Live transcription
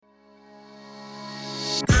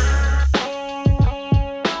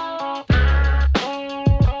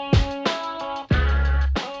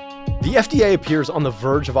The FDA appears on the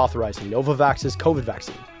verge of authorizing Novavax's COVID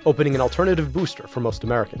vaccine, opening an alternative booster for most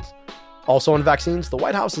Americans. Also on vaccines, the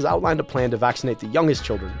White House has outlined a plan to vaccinate the youngest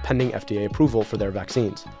children pending FDA approval for their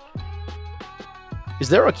vaccines. Is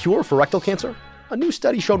there a cure for rectal cancer? A new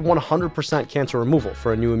study showed 100% cancer removal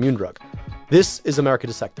for a new immune drug. This is America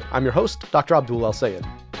Dissected. I'm your host, Dr. Abdul El-Sayed.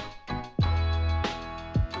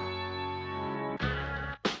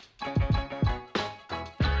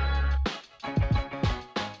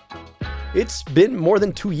 It's been more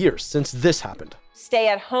than 2 years since this happened. Stay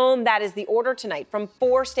at home, that is the order tonight from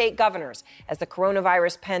 4 state governors as the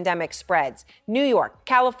coronavirus pandemic spreads. New York,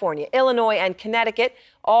 California, Illinois, and Connecticut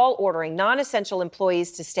all ordering non-essential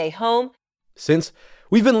employees to stay home. Since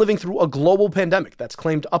we've been living through a global pandemic that's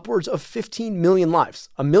claimed upwards of 15 million lives,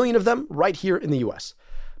 1 million of them right here in the US.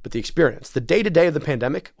 But the experience, the day-to-day of the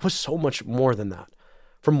pandemic, was so much more than that.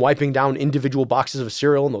 From wiping down individual boxes of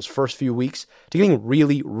cereal in those first few weeks to getting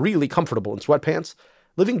really, really comfortable in sweatpants,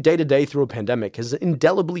 living day-to-day through a pandemic has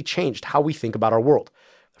indelibly changed how we think about our world.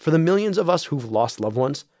 For the millions of us who've lost loved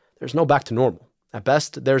ones, there's no back to normal. At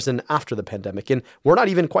best, there's an after the pandemic, and we're not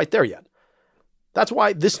even quite there yet. That's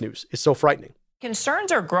why this news is so frightening.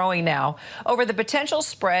 Concerns are growing now over the potential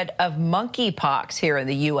spread of monkeypox here in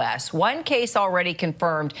the U.S. One case already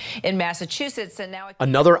confirmed in Massachusetts, and now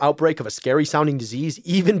another outbreak of a scary-sounding disease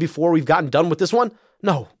even before we've gotten done with this one?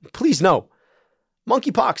 No, please no.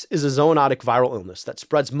 Monkeypox is a zoonotic viral illness that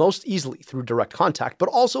spreads most easily through direct contact, but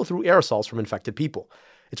also through aerosols from infected people.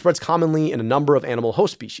 It spreads commonly in a number of animal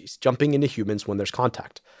host species, jumping into humans when there's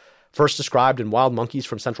contact. First described in wild monkeys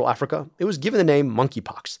from Central Africa, it was given the name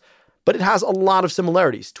monkeypox. But it has a lot of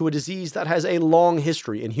similarities to a disease that has a long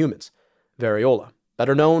history in humans, variola,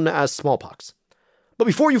 better known as smallpox. But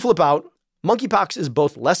before you flip out, monkeypox is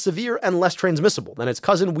both less severe and less transmissible than its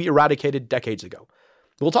cousin we eradicated decades ago.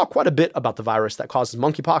 We'll talk quite a bit about the virus that causes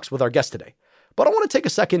monkeypox with our guest today. But I want to take a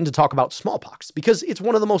second to talk about smallpox because it's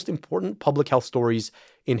one of the most important public health stories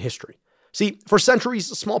in history. See, for centuries,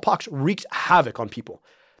 smallpox wreaked havoc on people.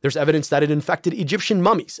 There's evidence that it infected Egyptian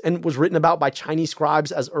mummies and was written about by Chinese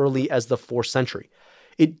scribes as early as the 4th century.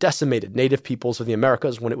 It decimated native peoples of the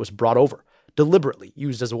Americas when it was brought over, deliberately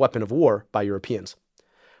used as a weapon of war by Europeans.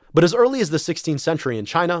 But as early as the 16th century in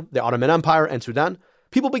China, the Ottoman Empire, and Sudan,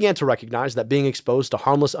 people began to recognize that being exposed to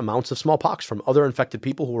harmless amounts of smallpox from other infected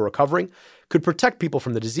people who were recovering could protect people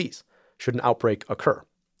from the disease, should an outbreak occur.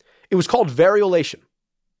 It was called variolation.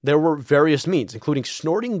 There were various means, including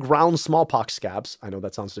snorting ground smallpox scabs, I know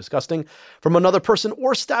that sounds disgusting, from another person,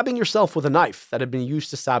 or stabbing yourself with a knife that had been used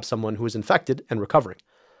to stab someone who was infected and recovering.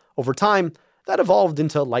 Over time, that evolved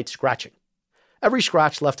into light scratching. Every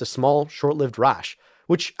scratch left a small, short-lived rash,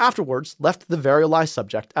 which afterwards left the variolized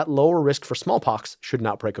subject at lower risk for smallpox should an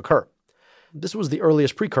outbreak occur. This was the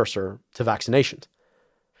earliest precursor to vaccinations.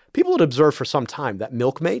 People had observed for some time that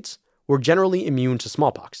milkmaids were generally immune to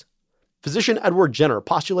smallpox. Physician Edward Jenner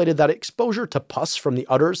postulated that exposure to pus from the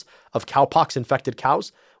udders of cowpox-infected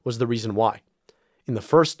cows was the reason why. In the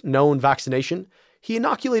first known vaccination, he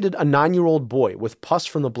inoculated a 9-year-old boy with pus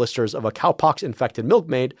from the blisters of a cowpox-infected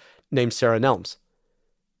milkmaid named Sarah Nelms.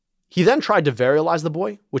 He then tried to variolize the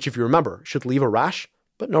boy, which, if you remember, should leave a rash,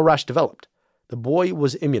 but no rash developed. The boy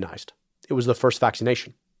was immunized. It was the first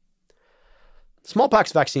vaccination.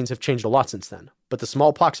 Smallpox vaccines have changed a lot since then, but the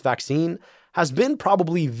smallpox vaccine has been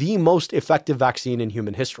probably the most effective vaccine in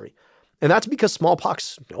human history. And that's because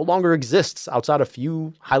smallpox no longer exists outside a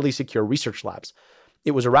few highly secure research labs.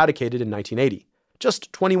 It was eradicated in 1980,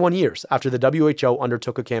 just 21 years after the WHO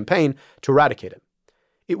undertook a campaign to eradicate it.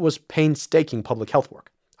 It was painstaking public health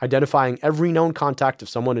work, identifying every known contact of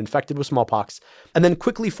someone infected with smallpox, and then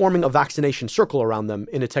quickly forming a vaccination circle around them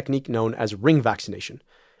in a technique known as ring vaccination,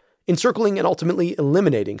 encircling and ultimately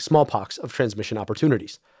eliminating smallpox of transmission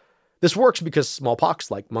opportunities. This works because smallpox,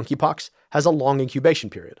 like monkeypox, has a long incubation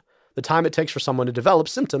period, the time it takes for someone to develop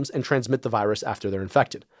symptoms and transmit the virus after they're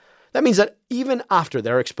infected. That means that even after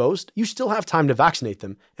they're exposed, you still have time to vaccinate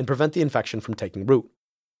them and prevent the infection from taking root.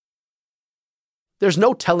 There's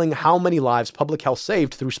no telling how many lives public health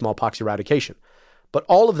saved through smallpox eradication, but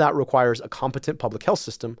all of that requires a competent public health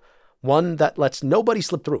system, one that lets nobody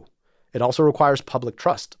slip through. It also requires public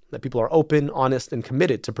trust, that people are open, honest, and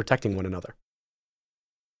committed to protecting one another.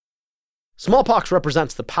 Smallpox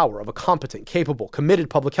represents the power of a competent, capable, committed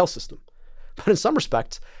public health system. But in some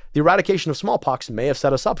respects, the eradication of smallpox may have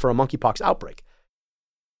set us up for a monkeypox outbreak.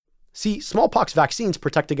 See, smallpox vaccines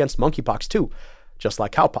protect against monkeypox too, just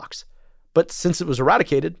like cowpox. But since it was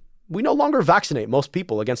eradicated, we no longer vaccinate most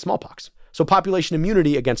people against smallpox, so population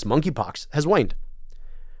immunity against monkeypox has waned.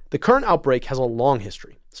 The current outbreak has a long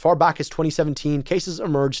history. As far back as 2017, cases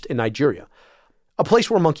emerged in Nigeria. a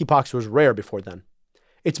place where monkeypox was rare before then.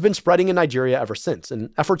 It's been spreading in Nigeria ever since,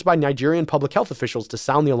 and efforts by Nigerian public health officials to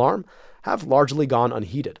sound the alarm have largely gone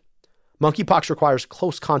unheeded. Monkeypox requires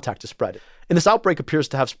close contact to spread, and this outbreak appears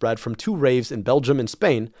to have spread from 2 raves in Belgium and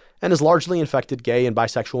Spain and has largely infected gay and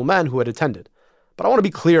bisexual men who had attended. But I want to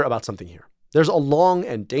be clear about something here. There's a long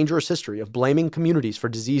and dangerous history of blaming communities for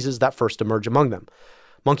diseases that first emerge among them.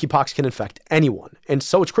 Monkeypox can infect anyone, and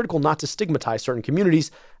so it's critical not to stigmatize certain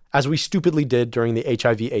communities as we stupidly did during the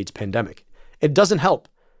HIV/AIDS pandemic. It doesn't help,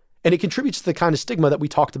 and it contributes to the kind of stigma that we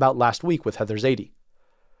talked about last week with Heather Zadie.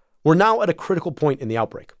 We're now at a critical point in the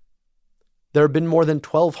outbreak. There have been more than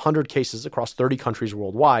 1,200 cases across 30 countries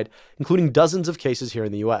worldwide, including dozens of cases here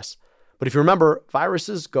in the US. But if you remember,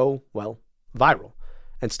 viruses go, well, viral,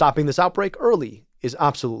 and stopping this outbreak early is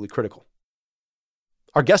absolutely critical.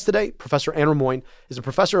 Our guest today, Professor Anne Rimoin, is a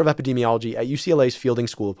professor of epidemiology at UCLA's Fielding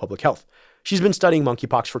School of Public Health. She's been studying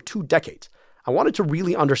monkeypox for 2 decades. I wanted to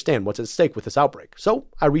really understand what's at stake with this outbreak, so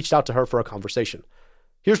I reached out to her for a conversation.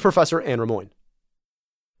 Here's Professor Anne Rimoin.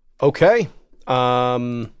 Okay,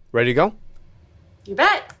 ready to go? You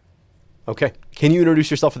bet. Okay, can you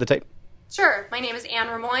introduce yourself for the tape? Sure. My name is Anne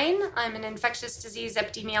Rimoin. I'm an infectious disease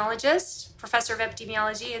epidemiologist, professor of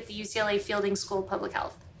epidemiology at the UCLA Fielding School of Public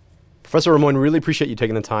Health. Professor Rimoin, really appreciate you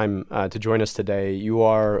taking the time to join us today. You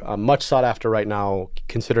are much sought after right now,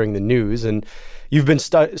 considering the news, and you've been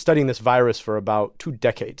studying this virus for about 2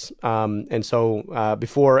 decades. And so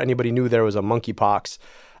before anybody knew there was a monkeypox,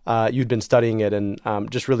 you'd been studying it, and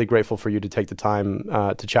just really grateful for you to take the time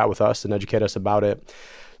to chat with us and educate us about it.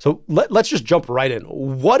 So let's just jump right in.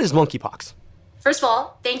 What is monkeypox? First of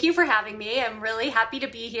all, thank you for having me. I'm really happy to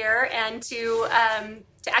be here and to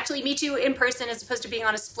actually meet you in person as opposed to being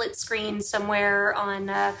on a split screen somewhere on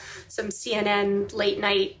some CNN late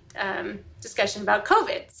night discussion about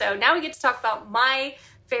COVID. So now we get to talk about my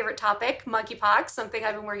favorite topic, monkeypox, something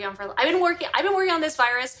I've been working on I've been working on this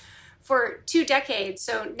virus for 2 decades.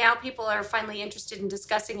 So now people are finally interested in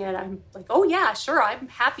discussing it. I'm like, oh yeah, sure. I'm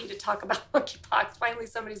happy to talk about monkeypox. Finally,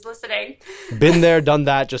 somebody's listening. Been there, done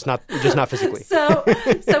that, just not physically. So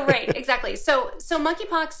right, exactly. So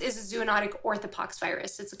monkeypox is a zoonotic orthopox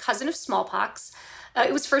virus. It's a cousin of smallpox.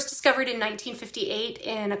 It was first discovered in 1958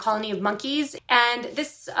 in a colony of monkeys, and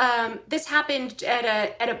this happened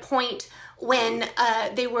at a point when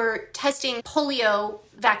they were testing polio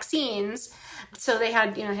vaccines. So they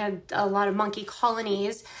had a lot of monkey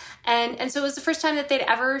colonies, and so it was the first time that they'd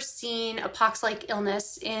ever seen a pox-like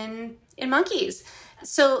illness in monkeys.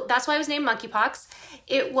 So that's why it was named monkeypox.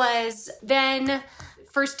 It was then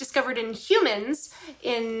first discovered in humans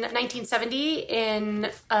in 1970 in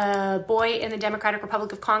a boy in the Democratic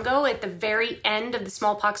Republic of Congo at the very end of the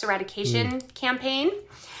smallpox eradication campaign,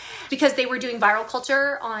 because they were doing viral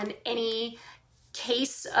culture on any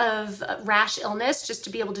case of rash illness just to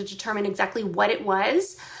be able to determine exactly what it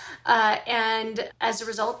was. And as a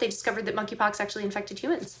result, they discovered that monkeypox actually infected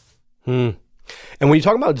humans. And when you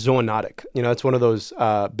talk about zoonotic, it's one of those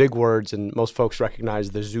big words, and most folks recognize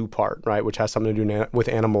the zoo part, right, which has something to do with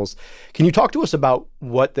animals. Can you talk to us about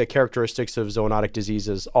what the characteristics of zoonotic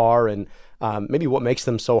diseases are, and maybe what makes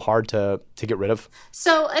them so hard to get rid of?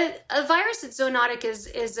 So a virus that's zoonotic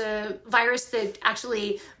is a virus that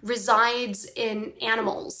actually resides in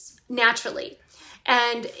animals naturally.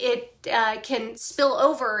 And it can spill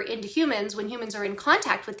over into humans when humans are in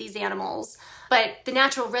contact with these animals, but the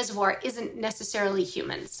natural reservoir isn't necessarily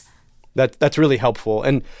humans. That's really helpful.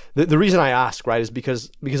 And the reason I ask, right, is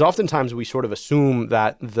because oftentimes we sort of assume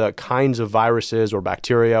that the kinds of viruses or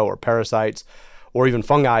bacteria or parasites or even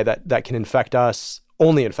fungi that can infect us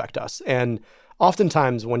only infect us. And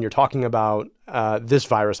oftentimes when you're talking about this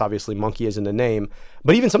virus, obviously monkey isn't a name,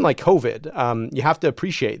 but even something like COVID, you have to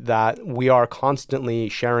appreciate that we are constantly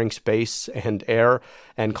sharing space and air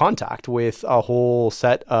and contact with a whole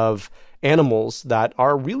set of animals that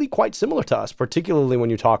are really quite similar to us, particularly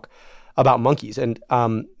when you talk about monkeys. And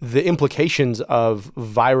the implications of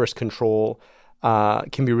virus control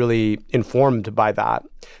can be really informed by that.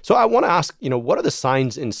 So I want to ask, what are the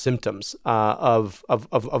signs and symptoms of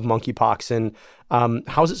monkeypox, and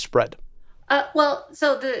how is it spread?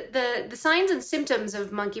 So the signs and symptoms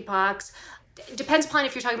of monkeypox depends upon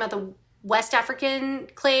if you're talking about the West African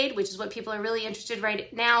clade, which is what people are really interested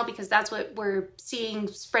right now because that's what we're seeing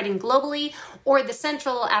spreading globally, or the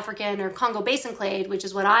Central African or Congo Basin clade, which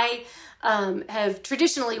is what I have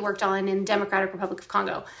traditionally worked on in Democratic Republic of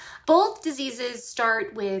Congo. Both diseases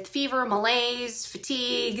start with fever, malaise,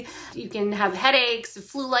 fatigue. You can have headaches,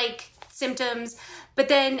 flu-like symptoms. But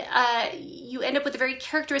then you end up with a very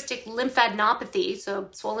characteristic lymphadenopathy, so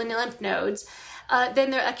swollen lymph nodes.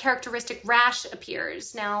 Then a characteristic rash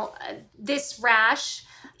appears. Now, this rash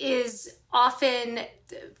is often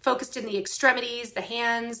focused in the extremities, the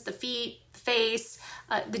hands, the feet, the face,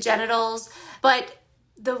 the genitals. But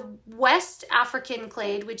the West African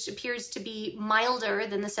clade, which appears to be milder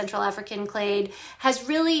than the Central African clade, has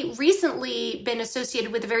really recently been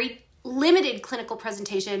associated with a very limited clinical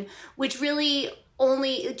presentation, which really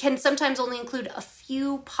can sometimes only include a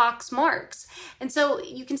few pox marks. And so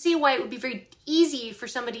you can see why it would be very easy for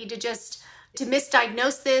somebody to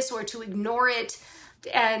misdiagnose this or to ignore it,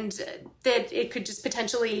 and that it could just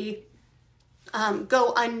potentially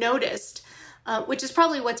go unnoticed, which is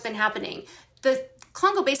probably what's been happening. The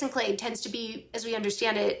Congo Basin clade tends to be, as we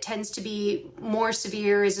understand it, more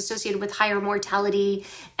severe, is associated with higher mortality,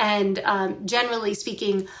 and generally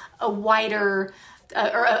speaking, a wider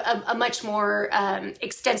or a much more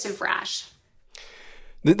extensive rash.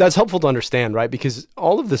 That's helpful to understand, right? Because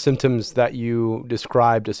all of the symptoms that you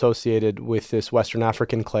described associated with this Western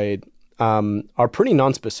African clade are pretty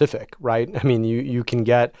nonspecific, right? I mean, you can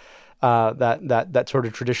get that sort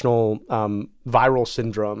of traditional viral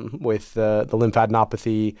syndrome with the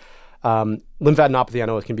lymphadenopathy. Lymphadenopathy, I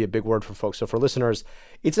know it can be a big word for folks. So for listeners,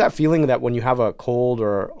 it's that feeling that when you have a cold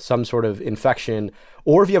or some sort of infection,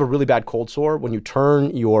 or if you have a really bad cold sore, when you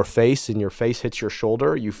turn your face and your face hits your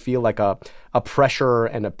shoulder, you feel like a pressure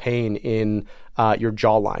and a pain in your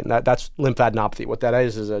jawline. That's lymphadenopathy. What that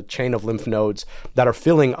is a chain of lymph nodes that are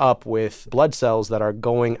filling up with blood cells that are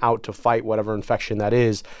going out to fight whatever infection that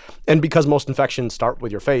is. And because most infections start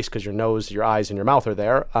with your face, because your nose, your eyes, and your mouth are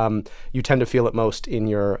there, you tend to feel it most in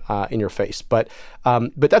your face. But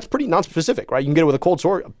that's pretty nonspecific, right? You can get it with a cold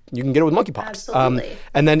sore. You can get it with monkeypox. Absolutely.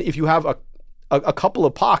 And then if you have a couple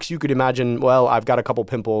of pox, you could imagine, well, I've got a couple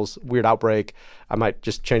pimples, weird outbreak. I might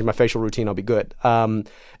just change my facial routine. I'll be good. And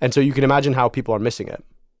so you can imagine how people are missing it.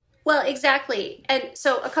 Well, exactly. And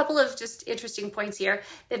so a couple of just interesting points here.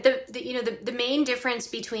 That the main difference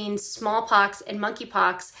between smallpox and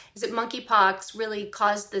monkeypox is that monkeypox really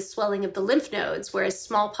caused the swelling of the lymph nodes, whereas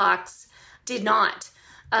smallpox did not.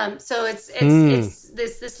 So it's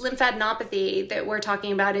this lymphadenopathy that we're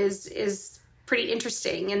talking about is pretty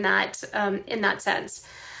interesting in that sense.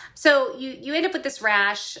 So you end up with this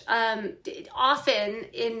rash. Often,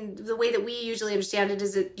 in the way that we usually understand it,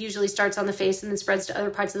 is it usually starts on the face and then spreads to other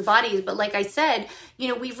parts of the body. But like I said,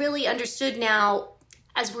 we really understood now,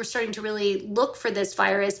 as we're starting to really look for this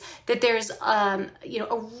virus, that there's a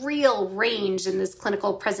real range in this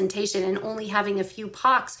clinical presentation, and only having a few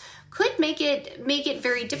pox could make it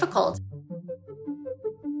very difficult.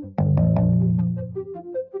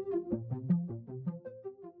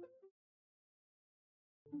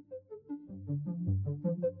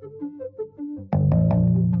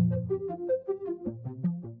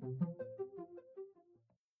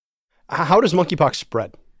 How does monkeypox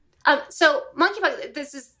spread? So monkeypox,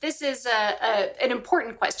 this is an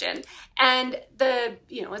important question, and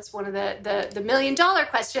it's one of the $1 million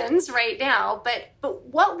questions right now. But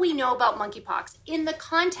what we know about monkeypox in the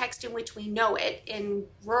context in which we know it, in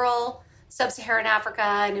rural sub-Saharan Africa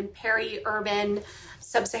and in peri-urban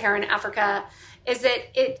sub-Saharan Africa, is that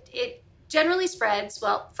it generally spreads,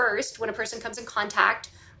 well, first when a person comes in contact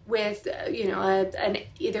with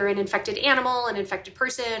either an infected animal, an infected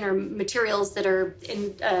person, or materials that are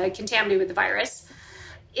contaminated with the virus.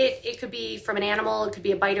 It could be from an animal, it could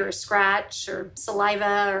be a bite or a scratch, or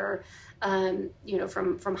saliva, or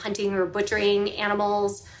from hunting or butchering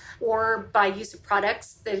animals, or by use of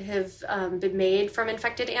products that have been made from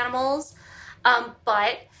infected animals.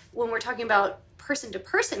 But when we're talking about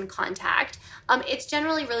person-to-person contact, it's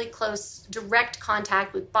generally really close, direct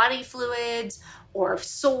contact with body fluids, or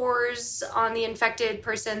sores on the infected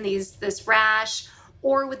person, this rash,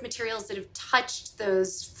 or with materials that have touched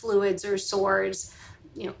those fluids or sores,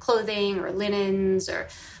 clothing or linens or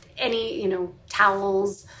any,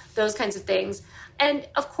 towels, those kinds of things. And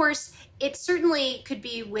of course, it certainly could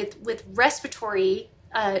be with respiratory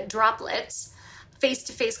droplets.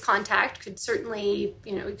 Face-to-face contact could certainly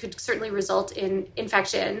result in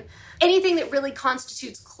infection. Anything that really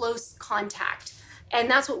constitutes close contact. And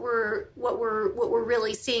that's what we're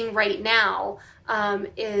really seeing right now,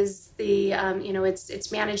 is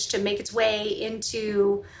it's managed to make its way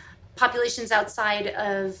into populations outside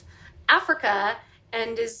of Africa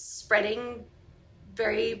and is spreading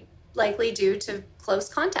very likely due to close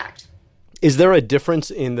contact. Is there a difference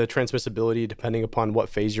in the transmissibility depending upon what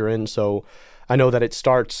phase you're in? So I know that it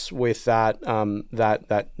starts with that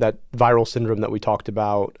viral syndrome that we talked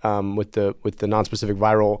about with the nonspecific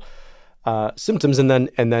viral symptoms, and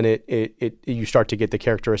then you start to get the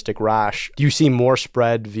characteristic rash. Do you see more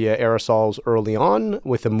spread via aerosols early on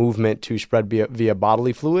with a movement to spread via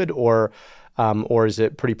bodily fluid, or is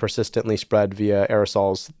it pretty persistently spread via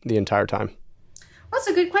aerosols the entire time? Well, that's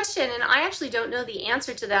a good question, and I actually don't know the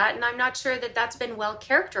answer to that, and I'm not sure that that's been well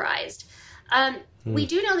characterized. We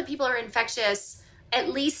do know that people are infectious at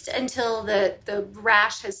least until the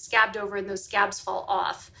rash has scabbed over and those scabs fall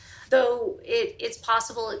off. Though it's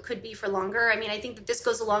possible it could be for longer. I mean, I think that this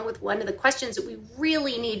goes along with one of the questions that we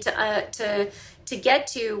really need to get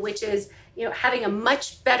to, which is, having a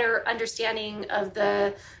much better understanding of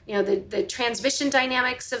the transmission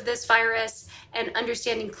dynamics of this virus and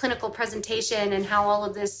understanding clinical presentation and how all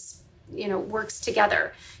of this, works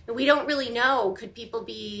together. And we don't really know, could people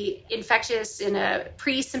be infectious in a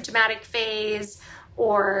pre-symptomatic phase,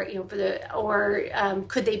 or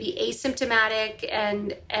could they be asymptomatic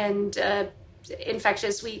and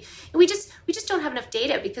infectious? We just don't have enough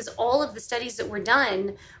data, because all of the studies that were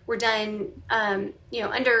done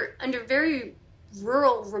under very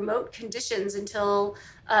rural, remote conditions until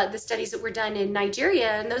the studies that were done in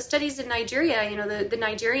Nigeria. And those studies in Nigeria, the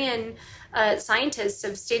Nigerian scientists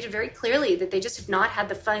have stated very clearly that they just have not had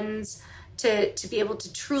the funds to be able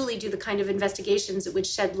to truly do the kind of investigations that would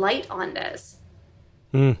shed light on this.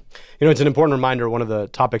 It's an important reminder. One of the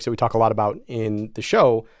topics that we talk a lot about in the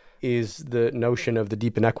show is the notion of the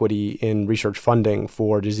deep inequity in research funding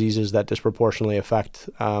for diseases that disproportionately affect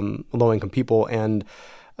low-income people and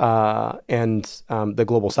the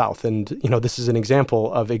global South. And, this is an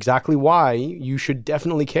example of exactly why you should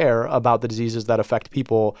definitely care about the diseases that affect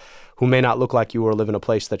people who may not look like you or live in a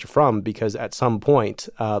place that you're from, because at some point,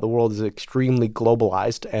 the world is extremely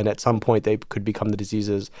globalized, and at some point they could become the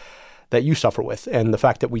diseases that you suffer with. And the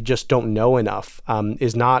fact that we just don't know enough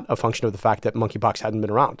is not a function of the fact that monkeypox hadn't been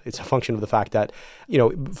around. It's a function of the fact that,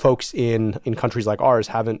 folks in countries like ours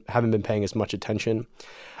haven't been paying as much attention.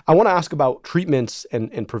 I want to ask about treatments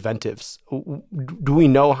and preventives. Do we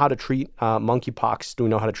know how to treat monkeypox? Do we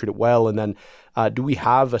know how to treat it well? And then do we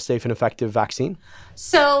have a safe and effective vaccine?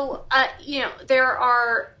 So, there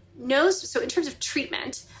are so in terms of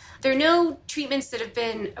treatment, there are no treatments that have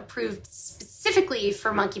been approved specifically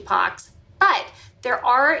for monkeypox, but there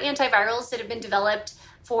are antivirals that have been developed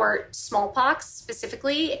for smallpox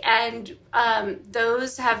specifically, and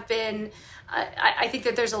those have been, I think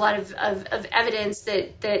that there's a lot of evidence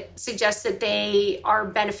that suggests that they are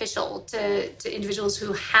beneficial to individuals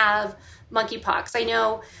who have monkeypox. I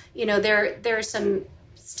know, there are some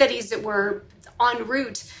studies that were en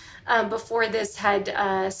route before this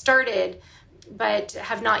had started, but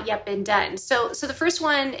have not yet been done. So the first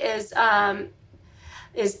one is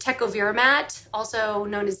tecovirimat, also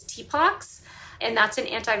known as TPOXX, and that's an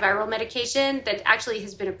antiviral medication that actually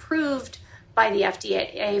has been approved by the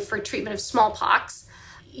FDA for treatment of smallpox.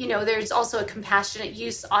 There's also a compassionate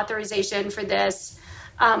use authorization for this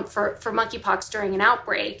for monkeypox during an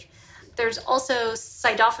outbreak. There's also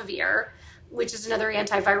cidofovir, which is another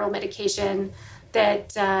antiviral medication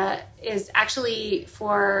that is actually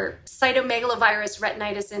for cytomegalovirus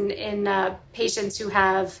retinitis in patients who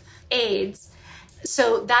have AIDS.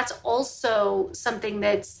 So that's also something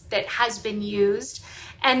that has been used.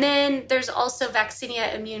 And then there's also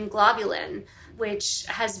Vaccinia Immune Globulin, which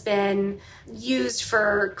has been used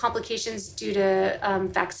for complications due to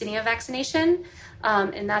Vaccinia vaccination.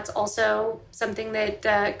 And that's also something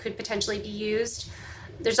that could potentially be used.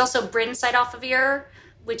 There's also brincidofovir,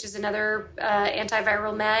 which is another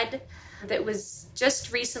antiviral med that was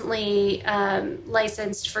just recently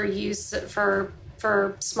licensed for use for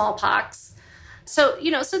smallpox. So,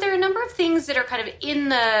 so there are a number of things that are kind of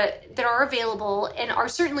that are available and are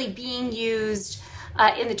certainly being used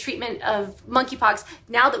in the treatment of monkeypox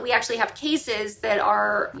now that we actually have cases that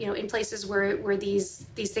are, in places where these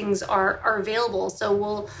things are available.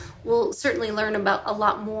 So we'll certainly learn about a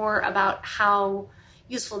lot more about how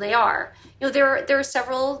useful they are. There are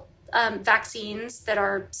several vaccines that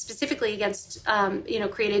are specifically against,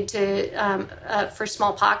 created for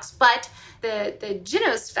smallpox, but the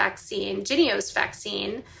Jynneos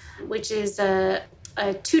vaccine, which is a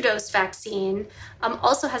 2-dose vaccine,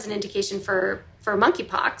 also has an indication for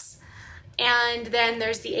monkeypox. And then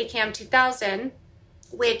there's the ACAM 2000,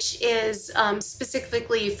 which is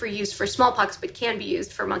specifically for use for smallpox, but can be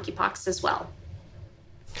used for monkeypox as well.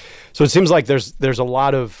 So it seems like there's a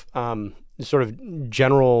lot of sort of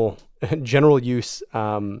general use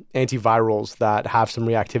antivirals that have some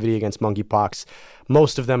reactivity against monkeypox.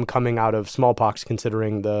 Most of them coming out of smallpox,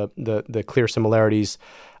 considering the clear similarities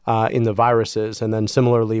in the viruses, and then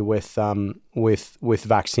similarly with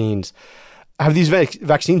vaccines. Have these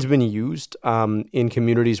vaccines been used in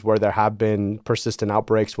communities where there have been persistent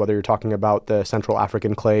outbreaks, whether you're talking about the Central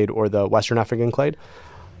African clade or the Western African clade?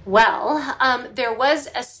 Well, there was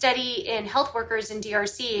a study in health workers in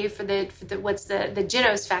DRC for the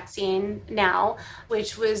Jynneos vaccine now,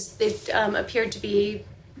 which appeared to be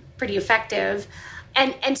pretty effective.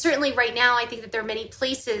 And certainly right now, I think that there are many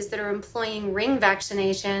places that are employing ring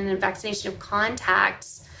vaccination and vaccination of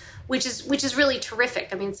contacts, which is really terrific.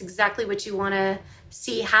 I mean, it's exactly what you want to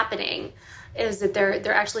see happening, is that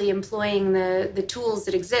they're actually employing the tools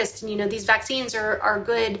that exist. And, these vaccines are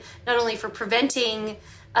good not only for preventing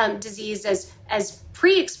disease as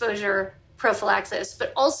pre-exposure prophylaxis,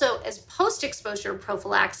 but also as post-exposure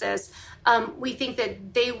prophylaxis. We think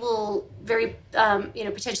that they will very,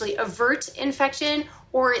 potentially avert infection,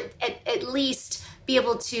 or at least be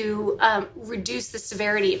able to reduce the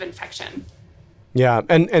severity of infection. Yeah,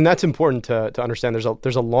 and that's important to understand.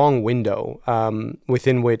 There's a long window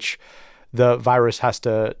within which the virus has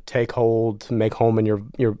to take hold, to make home in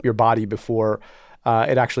your body before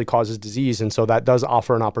it actually causes disease. And so that does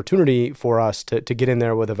offer an opportunity for us to get in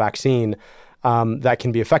there with a vaccine that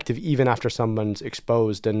can be effective even after someone's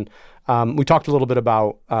exposed. And we talked a little bit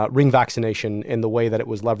about ring vaccination in the way that it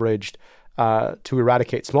was leveraged to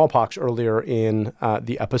eradicate smallpox earlier in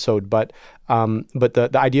the episode. But the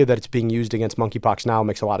idea that it's being used against monkeypox now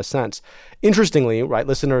makes a lot of sense. Interestingly, right,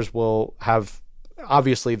 listeners will have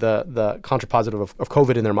obviously the contrapositive of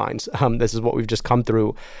COVID in their minds. This is what we've just come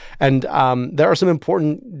through. And there are some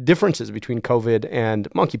important differences between COVID and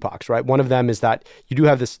monkeypox, right? One of them is that you do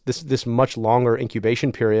have this much longer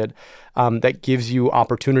incubation period that gives you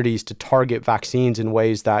opportunities to target vaccines in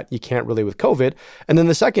ways that you can't really with COVID. And then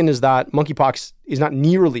the second is that monkeypox is not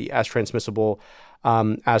nearly as transmissible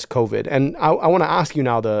as COVID. And I want to ask you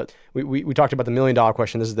now, we talked about the $1 million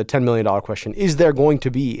question. This is the $10 million question. Is there going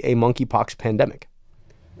to be a monkeypox pandemic?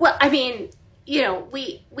 Well, I mean,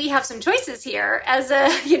 we have some choices here as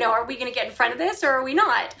are we going to get in front of this or are we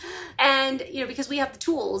not? And, because we have the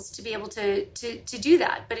tools to be able to do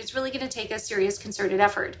that, but it's really going to take a serious concerted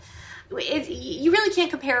effort. You really can't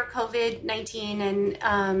compare COVID-19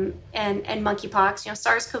 and monkeypox.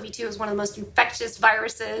 SARS-CoV-2 is one of the most infectious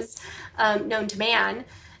viruses known to man,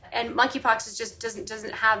 and monkeypox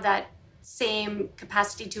doesn't have that same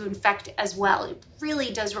capacity to infect as well. It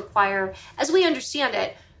really does require, as we understand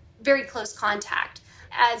it, very close contact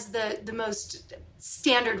as the most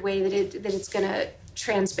standard way that it's going to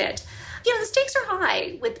transmit. The stakes are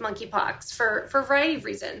high with monkeypox for a variety of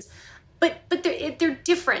reasons, but they're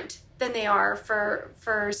different than they are for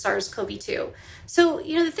SARS-CoV-2. So,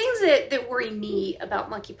 the things that worry me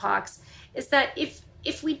about monkeypox is that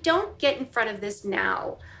if we don't get in front of this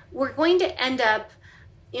now, we're going to end up,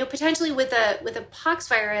 potentially with a pox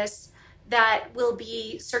virus that will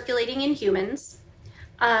be circulating in humans.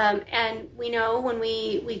 And we know when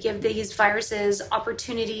we give these viruses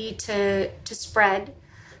opportunity to spread,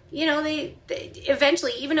 they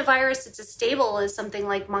eventually, even a virus that's as stable as something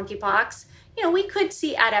like monkeypox, we could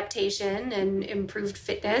see adaptation and improved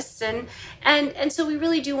fitness. And so we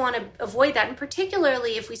really do want to avoid that. And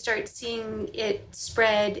particularly if we start seeing it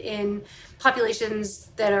spread in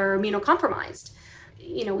populations that are immunocompromised.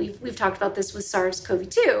 We've talked about this with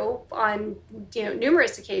SARS-CoV-2 on,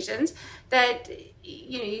 numerous occasions, that,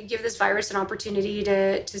 you give this virus an opportunity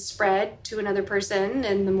to spread to another person,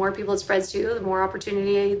 and the more people it spreads to, the more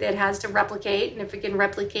opportunity it has to replicate. And if it can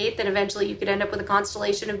replicate, then eventually you could end up with a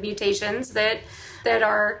constellation of mutations that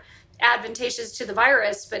are advantageous to the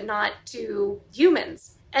virus, but not to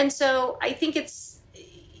humans. And so I think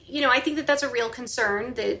I think that that's a real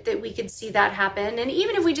concern that we could see that happen. And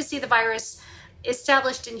even if we just see the virus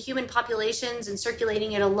established in human populations and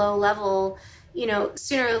circulating at a low level,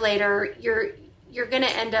 sooner or later, you're going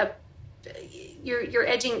to end up, you're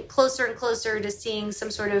edging closer and closer to seeing some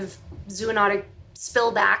sort of zoonotic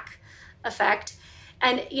spillback effect.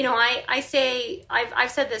 And, I've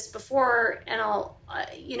said this before, and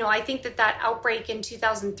I think that outbreak in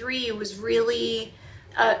 2003 was really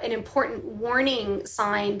an important warning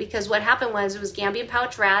sign, because what happened was it was Gambian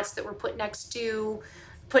pouch rats that were put next to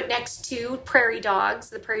prairie dogs.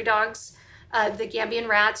 The prairie dogs, the Gambian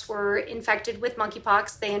rats were infected with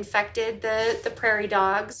monkeypox. They infected the prairie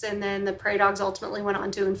dogs, and then the prairie dogs ultimately went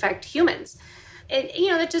on to infect humans. And,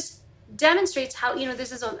 that just demonstrates how,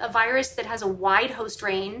 this is a virus that has a wide host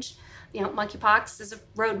range. Monkeypox is a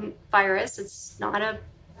rodent virus. It's not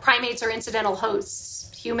primates are incidental hosts.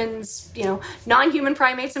 Humans, non-human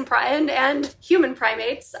primates and human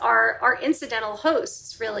primates are incidental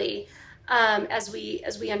hosts, really, as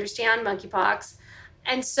we understand monkeypox.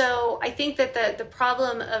 And so I think that the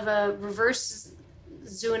problem of a reverse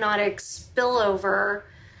zoonotic spillover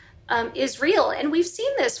is real. And we've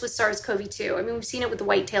seen this with SARS-CoV-2. I mean, we've seen it with the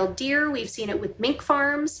white-tailed deer. We've seen it with mink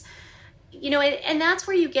farms. And that's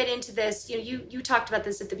where you get into this. You talked about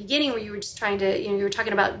this at the beginning where you were just trying to, you were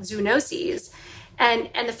talking about zoonoses and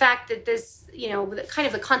the fact that this, kind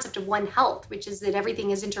of the concept of One Health, which is that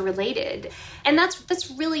everything is interrelated. And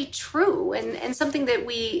that's really true and something that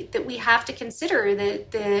we have to consider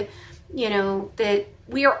that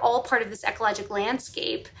we are all part of this ecological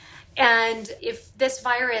landscape. And if this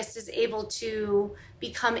virus is able to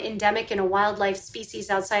become endemic in a wildlife species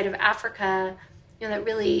outside of Africa, that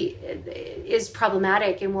really is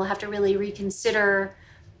problematic, and we'll have to really reconsider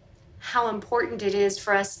how important it is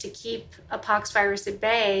for us to keep a pox virus at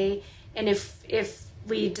bay. And if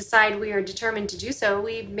we decide we are determined to do so,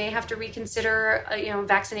 we may have to reconsider,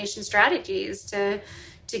 vaccination strategies to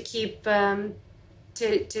keep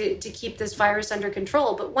keep this virus under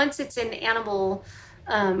control. But once it's in animal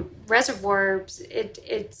reservoirs,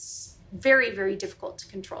 it's very, very difficult to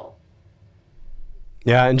control.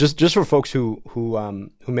 Yeah, and just for folks who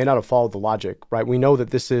may not have followed the logic, right? We know that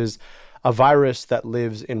this is a virus that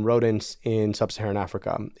lives in rodents in sub-Saharan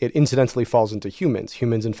Africa. It incidentally falls into humans.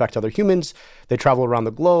 Humans infect other humans. They travel around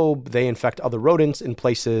the globe. They infect other rodents in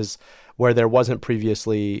places where there wasn't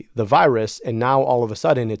previously the virus, and now all of a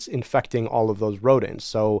sudden it's infecting all of those rodents.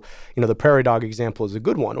 So, the prairie dog example is a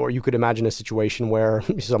good one. Or you could imagine a situation where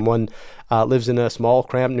someone lives in a small,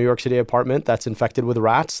 cramped New York City apartment that's infected with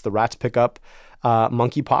rats. The rats pick up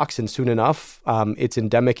monkeypox, and soon enough, it's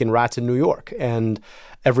endemic in rats in New York. And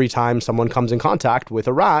every time someone comes in contact with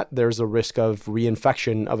a rat, there's a risk of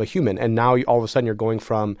reinfection of a human. And now all of a sudden you're going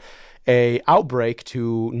from a outbreak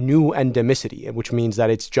to new endemicity, which means that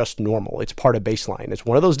it's just normal. It's part of baseline. It's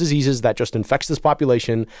one of those diseases that just infects this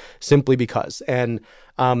population simply because. And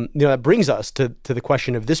that brings us to the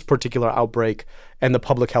question of this particular outbreak and the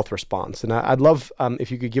public health response. And I'd love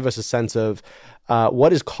if you could give us a sense of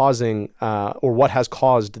what is causing or what has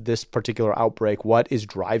caused this particular outbreak. What is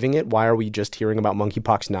driving it? Why are we just hearing about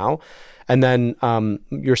monkeypox now? And then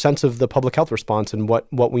your sense of the public health response and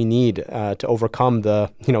what we need to overcome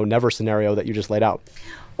the never scenario that you just laid out.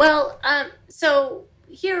 Well, so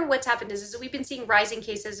here what's happened is we've been seeing rising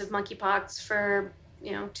cases of monkeypox for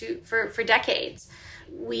decades.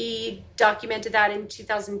 We documented that in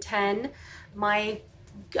 2010. My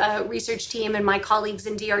research team and my colleagues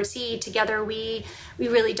in DRC together, we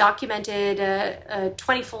really documented a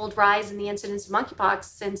 20-fold rise in the incidence of monkeypox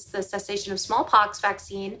since the cessation of smallpox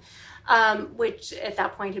vaccine, which at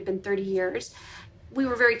that point had been 30 years. We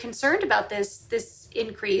were very concerned about this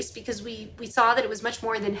increase because we saw that it was much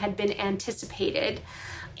more than had been anticipated,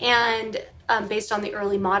 and based on the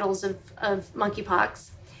early models of monkeypox.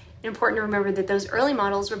 And important to remember that those early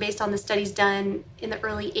models were based on the studies done in the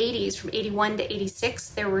early 80s, from 81 to 86.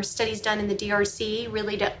 There were studies done in the DRC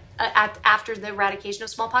really to after the eradication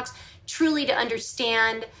of smallpox, truly to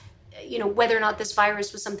understand, whether or not this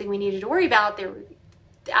virus was something we needed to worry about.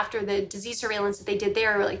 After the disease surveillance that they did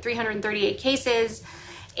there were like 338 cases.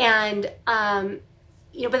 And, but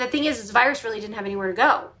the thing is the virus really didn't have anywhere to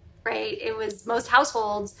go, right? It was most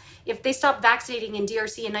households, if they stopped vaccinating in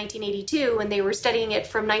DRC in 1982 and they were studying it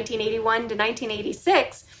from 1981 to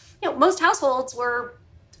 1986, most households were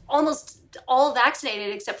almost all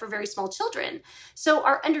vaccinated except for very small children. So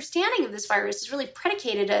our understanding of this virus is really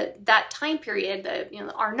predicated at that time period. The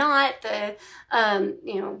R0,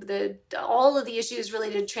 all of the issues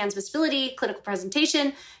related to transmissibility, clinical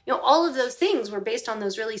presentation, all of those things were based on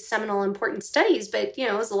those really seminal, important studies. But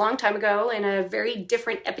it was a long time ago in a very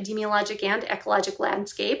different epidemiologic and ecologic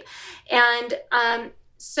landscape, and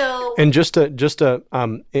just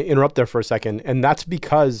to interrupt there for a second, and that's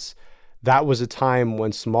because that was a time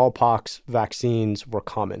when smallpox vaccines were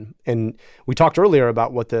common. And we talked earlier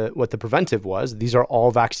about what the preventive was. These are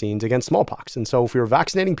all vaccines against smallpox. And so if we were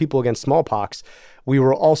vaccinating people against smallpox, we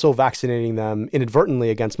were also vaccinating them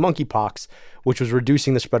inadvertently against monkeypox, which was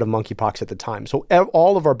reducing the spread of monkeypox at the time. So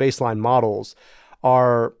all of our baseline models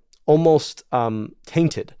are almost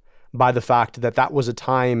tainted by the fact that that was a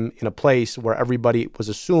time in a place where everybody was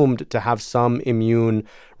assumed to have some immune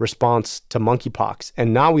response to monkeypox.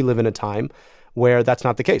 And now we live in a time where that's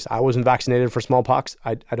not the case. I wasn't vaccinated for smallpox.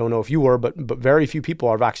 I don't know if you were, but very few people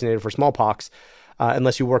are vaccinated for smallpox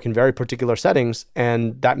unless you work in very particular settings.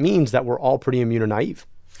 And that means that we're all pretty immune or naive.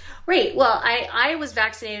 Right. Well, I was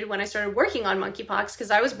vaccinated when I started working on monkeypox because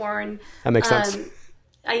I was born. That makes sense.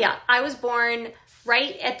 I was born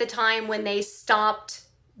right at the time when they stopped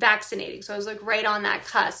vaccinating. So I was like right on that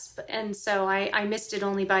cusp. And so I missed it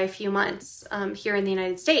only by a few months here in the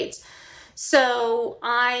United States. So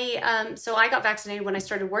I got vaccinated when I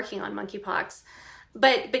started working on monkeypox.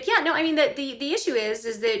 But yeah, no, I mean, the issue is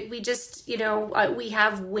that we just, we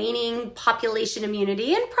have waning population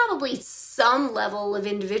immunity and probably some level of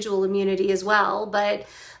individual immunity as well. But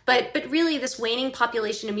really this waning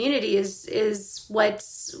population immunity is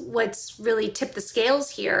what's really tipped the scales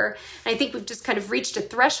here. And I think we've just kind of reached a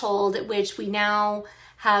threshold at which we now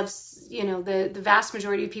have, the vast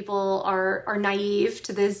majority of people are naive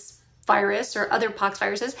to this virus or other pox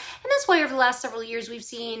viruses. And that's why over the last several years, we've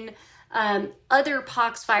seen other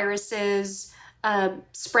pox viruses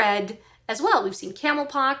spread as well. We've seen camel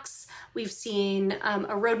pox, we've seen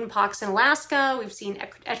a rodent pox in Alaska, we've seen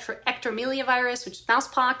ectromelia virus, which is mouse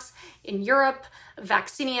pox in Europe,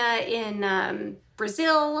 vaccinia in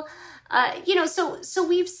Brazil. So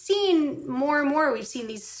we've seen more and more, we've seen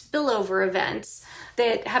these spillover events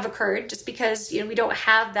that have occurred just because, we don't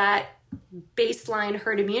have that baseline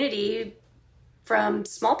herd immunity from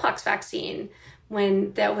smallpox vaccine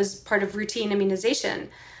when that was part of routine immunization.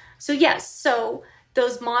 So yes, so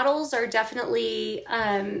those models are definitely,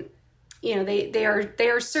 they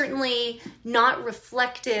are certainly not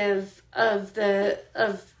reflective of the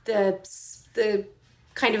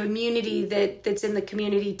kind of immunity that's in the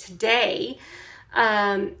community today.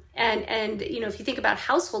 And if you think about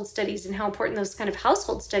household studies and how important those kind of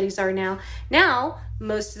household studies are now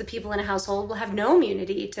most of the people in a household will have no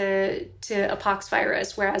immunity to a pox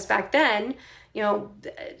virus, whereas back then,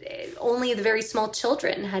 only the very small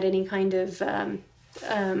children had any kind of,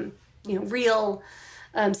 real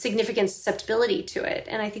significant susceptibility to it.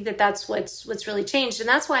 And I think that's what's really changed. And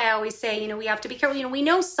that's why I always say, we have to be careful. We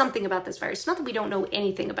know something about this virus. It's not that we don't know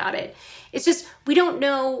anything about it. It's just we don't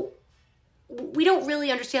really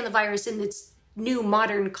understand the virus in its new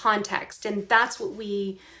modern context. And that's what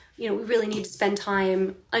we really need to spend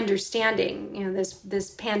time understanding.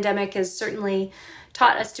 This pandemic has certainly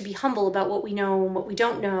taught us to be humble about what we know and what we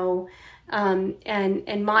don't know,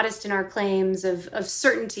 and modest in our claims of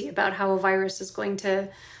certainty about how a virus is going to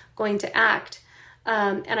act.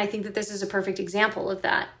 And I think that this is a perfect example of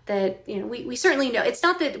that we certainly know. It's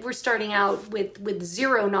not that we're starting out with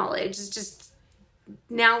zero knowledge. It's just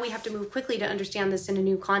now we have to move quickly to understand this in a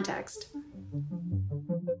new context.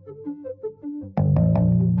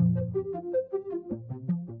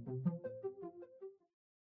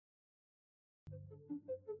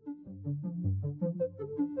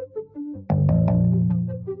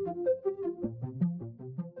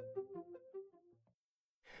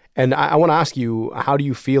 And I want to ask you, how do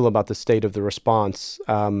you feel about the state of the response,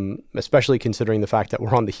 especially considering the fact that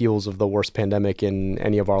we're on the heels of the worst pandemic in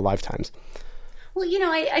any of our lifetimes? Well,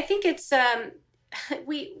 I think it's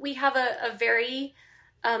we have a very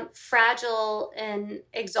fragile and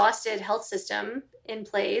exhausted health system in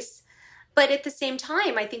place. But at the same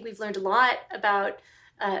time, I think we've learned a lot about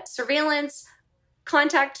surveillance,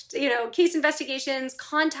 contact, case investigations,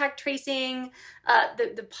 contact tracing.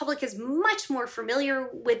 The public is much more familiar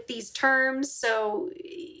with these terms. So,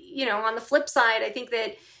 on the flip side, I think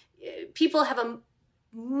that people have a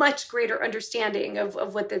much greater understanding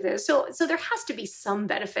of what this is. So there has to be some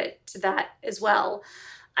benefit to that as well.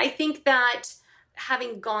 I think that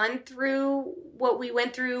having gone through what we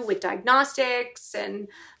went through with diagnostics and,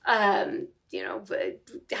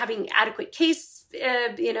 having adequate case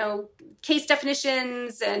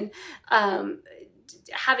definitions and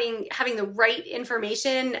having the right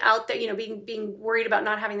information out there, being worried about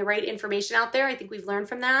not having the right information out there. I think we've learned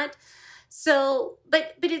from that. So,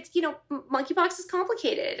 but it's, monkeypox is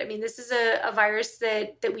complicated. I mean, this is a virus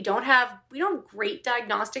that we don't have great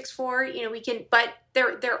diagnostics for, but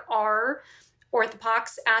there are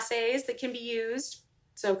orthopox assays that can be used.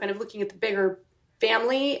 So kind of looking at the bigger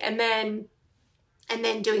family and then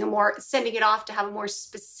sending it off to have a more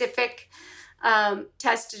specific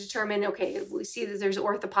test to determine, okay, if we see that there's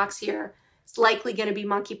orthopox here, it's likely going to be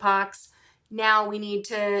monkeypox. Now we need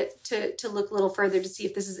to look a little further to see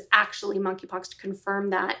if this is actually monkeypox to confirm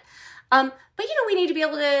that. But we need to be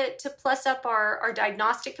able to plus up our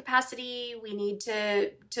diagnostic capacity. We need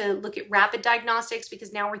to look at rapid diagnostics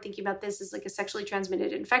because now we're thinking about this as like a sexually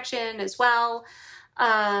transmitted infection as well.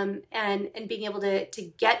 And being able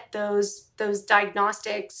to get those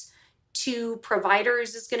diagnostics to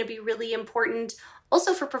providers is going to be really important.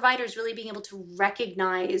 Also for providers, really being able to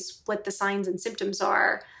recognize what the signs and symptoms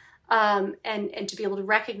are, and to be able to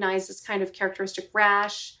recognize this kind of characteristic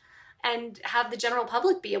rash and have the general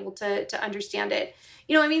public be able to understand it.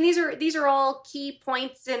 These are all key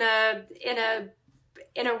points in a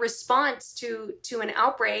response to an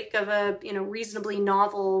outbreak of a reasonably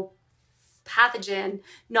novel pathogen,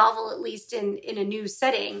 novel at least in a new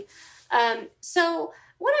setting. So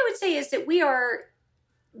what I would say is that we are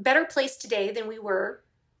better placed today than we were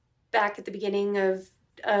back at the beginning of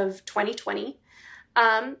 2020.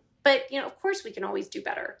 But, of course we can always do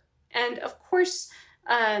better. And of course,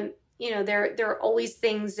 there are always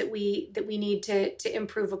things that we need to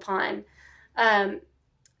improve upon.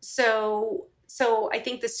 So I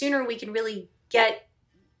think the sooner we can really get,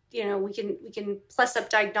 we can plus up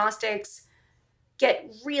diagnostics, get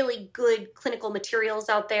really good clinical materials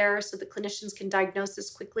out there so that clinicians can diagnose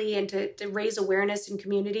this quickly and to raise awareness in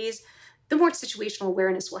communities, the more situational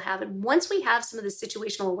awareness we'll have. And once we have some of this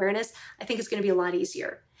situational awareness, I think it's going to be a lot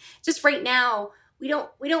easier. Just right now, we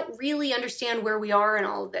don't really understand where we are in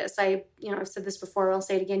all of this. I've said this before, I'll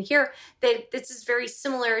say it again here, that this is very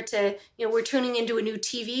similar to, we're tuning into a new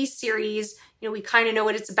TV series, we kind of know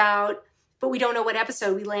what it's about, but we don't know what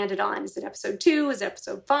episode we landed on. Is it episode 2? Is it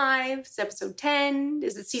episode 5? Is it episode 10?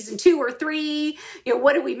 Is it season 2 or 3?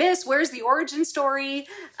 What did we miss? Where's the origin story?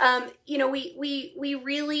 We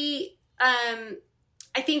really,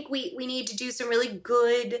 I think we need to do some really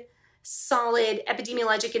good, solid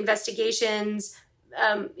epidemiologic investigations,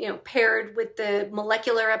 paired with the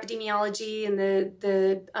molecular epidemiology and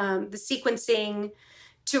the sequencing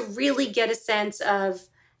to really get a sense of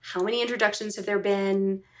how many introductions have there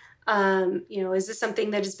been. Is this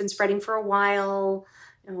something that has been spreading for a while?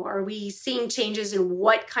 Are we seeing changes, and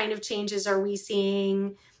what kind of changes are we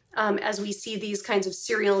seeing as we see these kinds of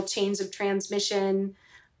serial chains of transmission,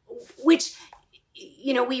 which,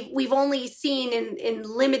 we've only seen in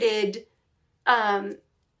limited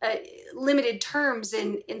terms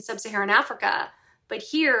in sub-Saharan Africa, but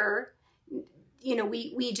here,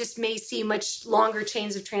 we just may see much longer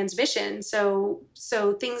chains of transmission. So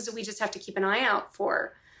things that we just have to keep an eye out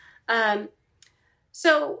for. I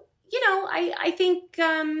think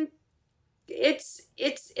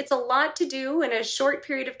it's a lot to do in a short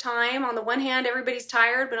period of time. On the one hand, everybody's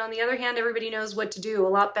tired, but on the other hand, everybody knows what to do a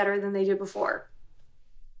lot better than they did before.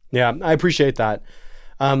 Yeah, I appreciate that.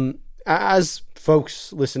 As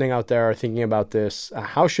folks listening out there are thinking about this,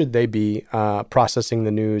 how should they be processing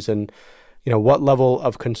the news, and what level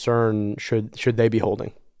of concern should they be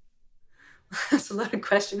holding? That's a loaded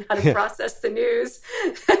question, how to process the news.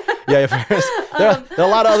 There are a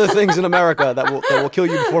lot of other things in America that will kill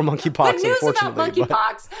you before monkeypox, but news unfortunately.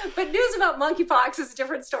 But news about monkeypox is a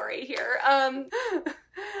different story here. I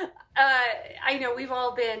know we've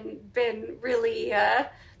all been really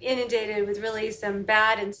inundated with really some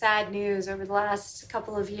bad and sad news over the last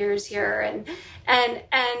couple of years here. And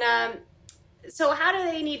so how do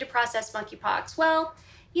they need to process monkeypox? Well,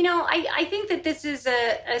 I think that this is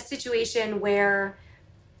a situation where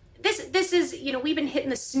this is, we've been hitting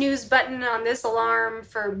the snooze button on this alarm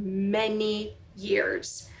for many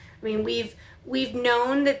years. I mean, we've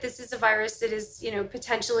known that this is a virus that is,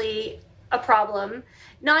 potentially a problem,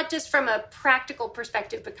 not just from a practical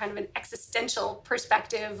perspective, but kind of an existential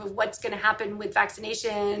perspective of what's going to happen with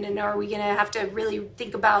vaccination. And are we going to have to really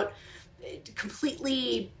think about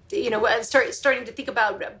completely, starting to think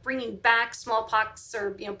about bringing back smallpox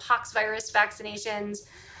or, pox virus vaccinations.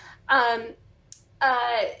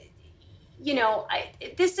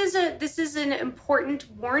 This is an important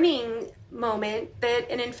warning moment that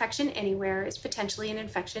an infection anywhere is potentially an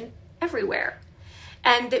infection everywhere.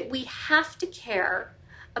 And that we have to care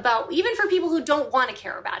about, even for people who don't want to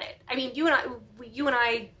care about it. I mean, you and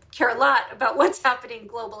I care a lot about what's happening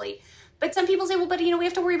globally. But some people say, well, but, we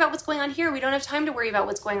have to worry about what's going on here. We don't have time to worry about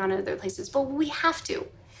what's going on in other places. But we have to.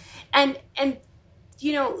 And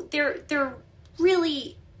they're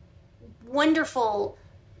really wonderful,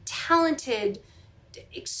 talented,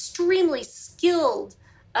 extremely skilled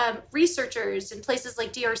researchers in places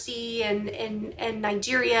like DRC and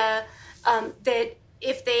Nigeria that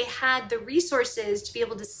if they had the resources to be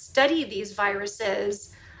able to study these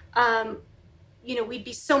viruses, we'd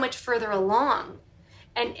be so much further along.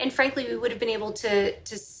 And frankly, we would have been able to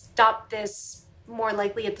stop this more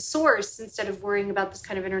likely at the source instead of worrying about this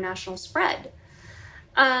kind of international spread.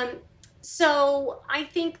 So I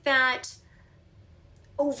think that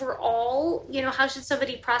overall, how should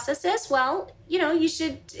somebody process this? Well, you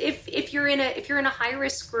should, if you're in a high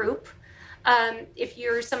risk group, if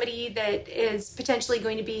you're somebody that is potentially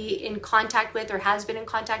going to be in contact with or has been in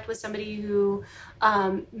contact with somebody who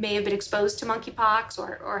may have been exposed to monkeypox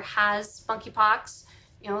or has monkeypox,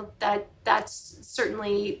 that's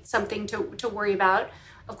certainly something to worry about.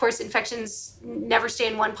 Of course, infections never stay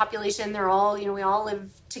in one population. They're all, we all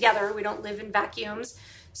live together. We don't live in vacuums.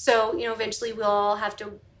 So, eventually we'll all have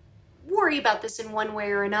to worry about this in one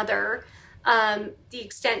way or another. The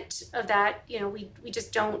extent of that, we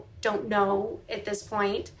just don't know at this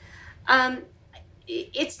point.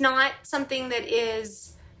 It's not something that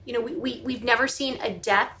is, we've never seen a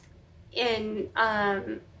death in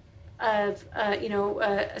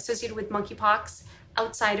associated with monkeypox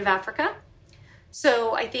outside of Africa.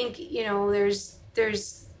 So I think, this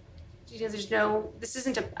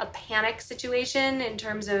isn't a panic situation in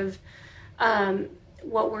terms of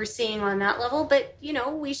what we're seeing on that level, but,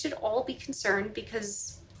 we should all be concerned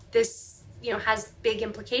because this, has big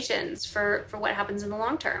implications for what happens in the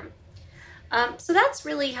long term. So that's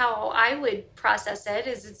really how I would process it.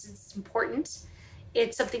 It's important.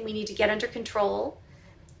 It's something we need to get under control.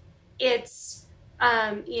 It's,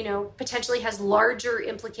 potentially has larger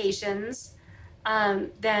implications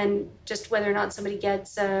than just whether or not somebody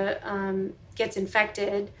gets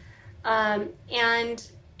infected, and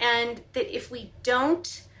that if we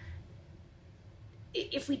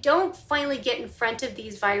don't finally get in front of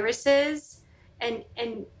these viruses and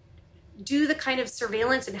do the kind of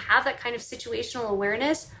surveillance and have that kind of situational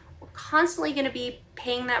awareness, we're constantly going to be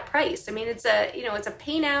paying that price. I mean, it's a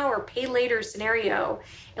pay now or pay later scenario,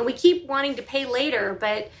 and we keep wanting to pay later,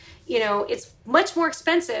 but it's much more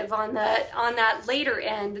expensive on that later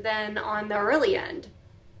end than on the early end.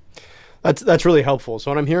 That's really helpful.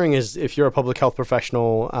 So what I'm hearing is, if you're a public health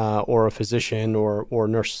professional or a physician or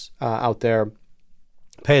nurse out there,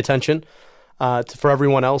 pay attention. For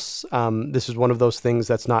everyone else, this is one of those things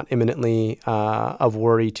that's not imminently of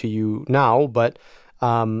worry to you now, but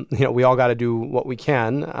we all got to do what we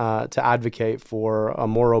can to advocate for a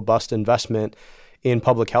more robust investment in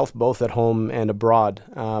public health, both at home and abroad.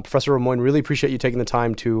 Professor Remoyne, really appreciate you taking the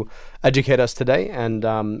time to educate us today and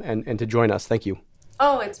to join us. Thank you.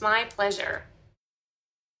 Oh, it's my pleasure.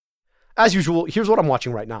 As usual, here's what I'm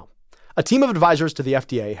watching right now. A team of advisors to the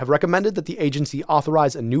FDA have recommended that the agency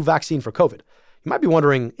authorize a new vaccine for COVID. You might be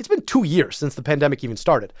wondering, it's been 2 years since the pandemic even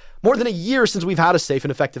started, more than a year since we've had a safe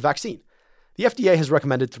and effective vaccine. The FDA has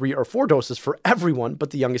recommended 3 or 4 doses for everyone but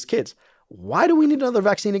the youngest kids. Why do we need another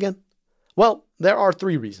vaccine again? Well, there are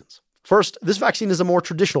 3 reasons. First, this vaccine is a more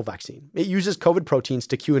traditional vaccine. It uses COVID proteins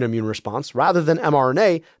to cue an immune response rather than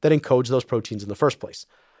mRNA that encodes those proteins in the first place.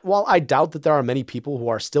 While I doubt that there are many people who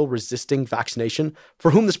are still resisting vaccination for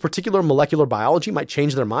whom this particular molecular biology might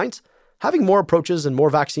change their minds, having more approaches and more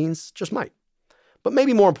vaccines just might. But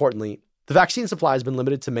maybe more importantly, the vaccine supply has been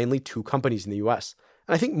limited to mainly 2 companies in the US.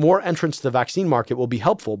 And I think more entrants to the vaccine market will be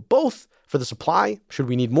helpful, both for the supply, should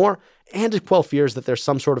we need more, and to quell fears that there's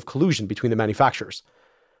some sort of collusion between the manufacturers.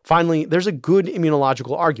 Finally, there's a good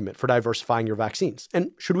immunological argument for diversifying your vaccines. And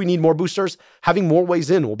should we need more boosters, having more ways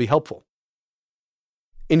in will be helpful.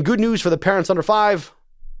 In good news for the parents under 5,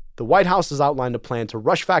 the White House has outlined a plan to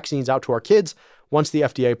rush vaccines out to our kids once the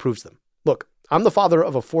FDA approves them. Look, I'm the father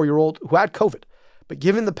of a 4-year-old who had COVID, but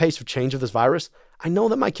given the pace of change of this virus, I know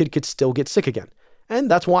that my kid could still get sick again. And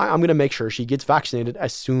that's why I'm going to make sure she gets vaccinated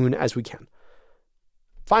as soon as we can.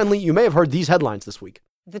 Finally, you may have heard these headlines this week.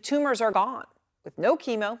 The tumors are gone with no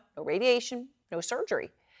chemo, no radiation, no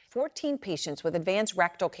surgery. 14 patients with advanced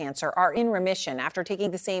rectal cancer are in remission after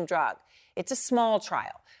taking the same drug. It's a small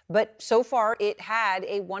trial, but so far it had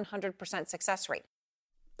a 100% success rate.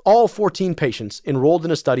 All 14 patients enrolled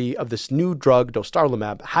in a study of this new drug,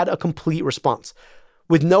 dostarlimab, had a complete response,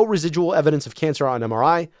 with no residual evidence of cancer on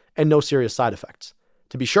MRI and no serious side effects.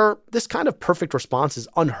 To be sure, this kind of perfect response is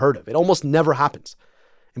unheard of. It almost never happens.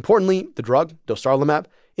 Importantly, the drug, dostarlimab,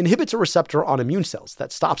 inhibits a receptor on immune cells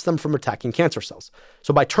that stops them from attacking cancer cells.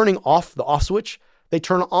 So by turning off the off switch, they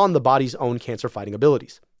turn on the body's own cancer-fighting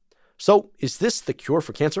abilities. So is this the cure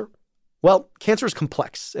for cancer? Well, cancer is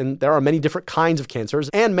complex, and there are many different kinds of cancers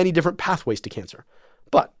and many different pathways to cancer.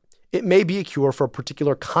 But it may be a cure for a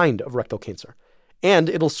particular kind of rectal cancer. And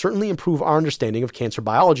it'll certainly improve our understanding of cancer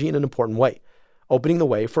biology in an important way, opening the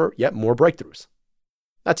way for yet more breakthroughs.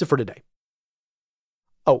 That's it for today.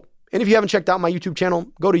 Oh, and if you haven't checked out my YouTube channel,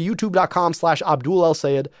 go to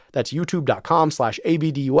youtube.com/AbdulElSayed. That's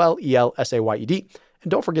youtube.com/ABDULELSAYED.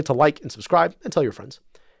 And don't forget to like and subscribe and tell your friends.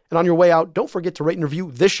 And on your way out, don't forget to rate and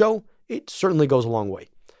review this show. It certainly goes a long way.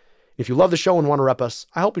 If you love the show and want to rep us,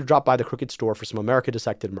 I hope you drop by the Crooked store for some America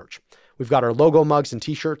Dissected merch. We've got our logo mugs and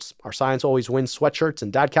t-shirts, our Science Always Wins sweatshirts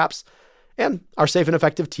and dad caps, and our safe and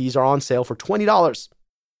effective teas are on sale for $20.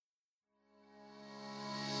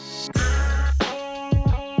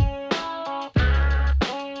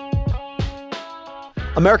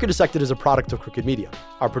 America Dissected is a product of Crooked Media.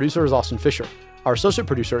 Our producer is Austin Fisher. Our associate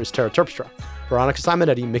producer is Tara Terpstra. Veronica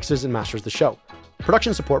Simonetti mixes and masters the show.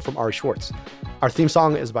 Production support from Ari Schwartz. Our theme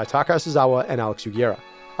song is by Taka Suzawa and Alex Uguera.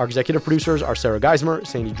 Our executive producers are Sarah Geismer,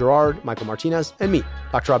 Sandy Gerard, Michael Martinez, and me,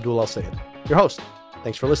 Dr. Abdul El-Sayed, your host.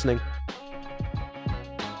 Thanks for listening.